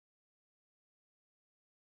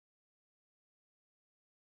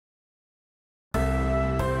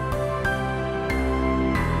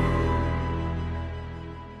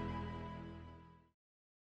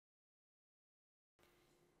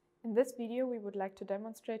In this video, we would like to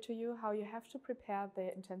demonstrate to you how you have to prepare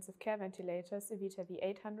the intensive care ventilators Evita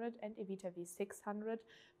V800 and Evita V600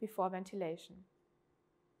 before ventilation.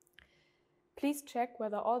 Please check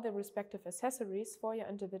whether all the respective accessories for your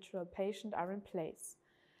individual patient are in place.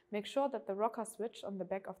 Make sure that the rocker switch on the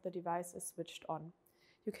back of the device is switched on.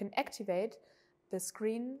 You can activate the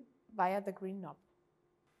screen via the green knob.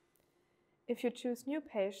 If you choose new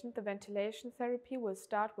patient, the ventilation therapy will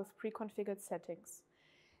start with pre-configured settings.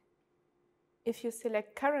 If you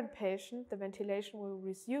select current patient, the ventilation will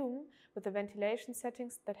resume with the ventilation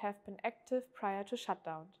settings that have been active prior to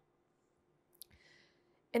shutdown.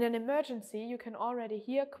 In an emergency, you can already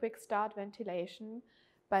hear quick start ventilation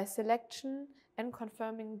by selection and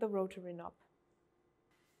confirming the rotary knob.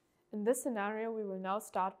 In this scenario, we will now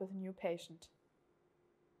start with a new patient.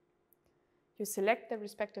 You select the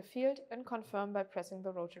respective field and confirm by pressing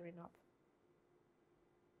the rotary knob.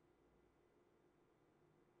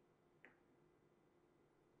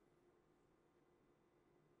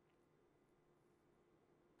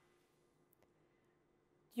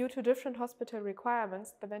 Due to different hospital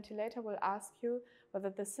requirements, the ventilator will ask you whether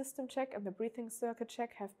the system check and the breathing circuit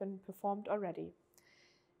check have been performed already.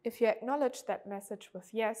 If you acknowledge that message with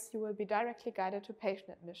yes, you will be directly guided to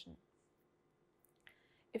patient admission.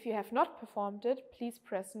 If you have not performed it, please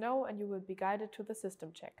press no and you will be guided to the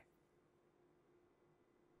system check.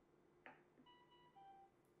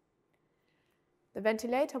 The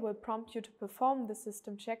ventilator will prompt you to perform the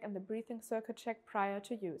system check and the breathing circuit check prior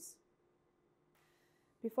to use.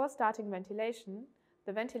 Before starting ventilation,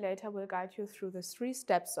 the ventilator will guide you through the 3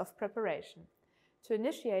 steps of preparation. To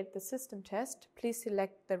initiate the system test, please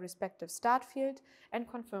select the respective start field and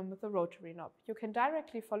confirm with the rotary knob. You can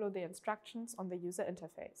directly follow the instructions on the user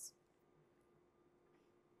interface.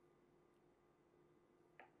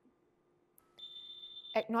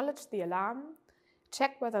 Acknowledge the alarm,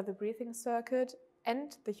 check whether the breathing circuit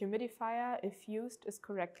and the humidifier, if used, is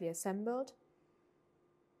correctly assembled.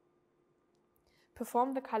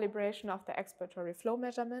 Perform the calibration of the expiratory flow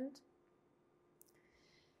measurement.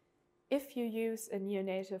 If you use a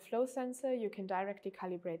neonatal flow sensor, you can directly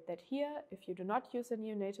calibrate that here. If you do not use a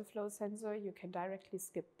neonatal flow sensor, you can directly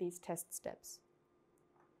skip these test steps.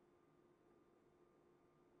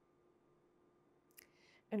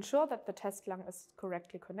 Ensure that the test lung is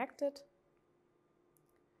correctly connected.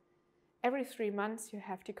 Every 3 months, you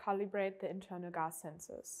have to calibrate the internal gas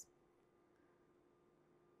sensors.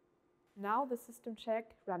 Now the system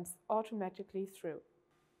check runs automatically through.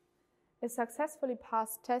 A successfully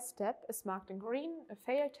passed test step is marked in green, a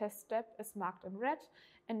failed test step is marked in red,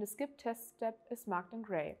 and a skip test step is marked in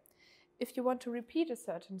gray. If you want to repeat a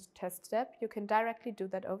certain test step, you can directly do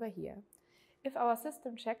that over here. If our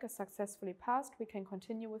system check is successfully passed, we can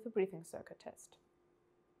continue with the breathing circuit test.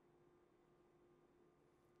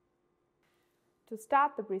 To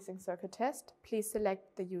start the breathing circuit test, please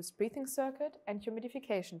select the used breathing circuit and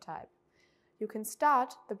humidification type. You can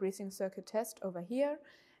start the breathing circuit test over here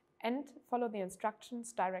and follow the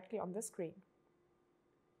instructions directly on the screen.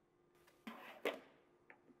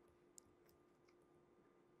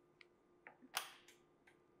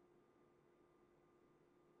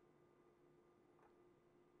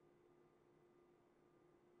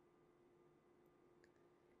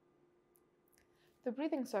 The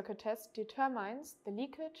breathing circuit test determines the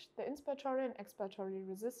leakage, the inspiratory and expiratory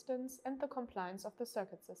resistance, and the compliance of the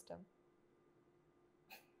circuit system.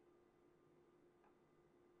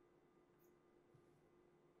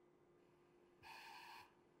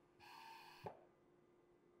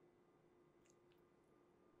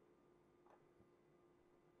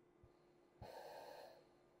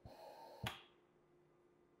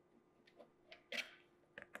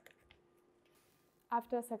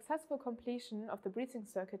 After a successful completion of the breathing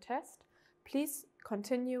circuit test, please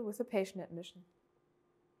continue with the patient admission.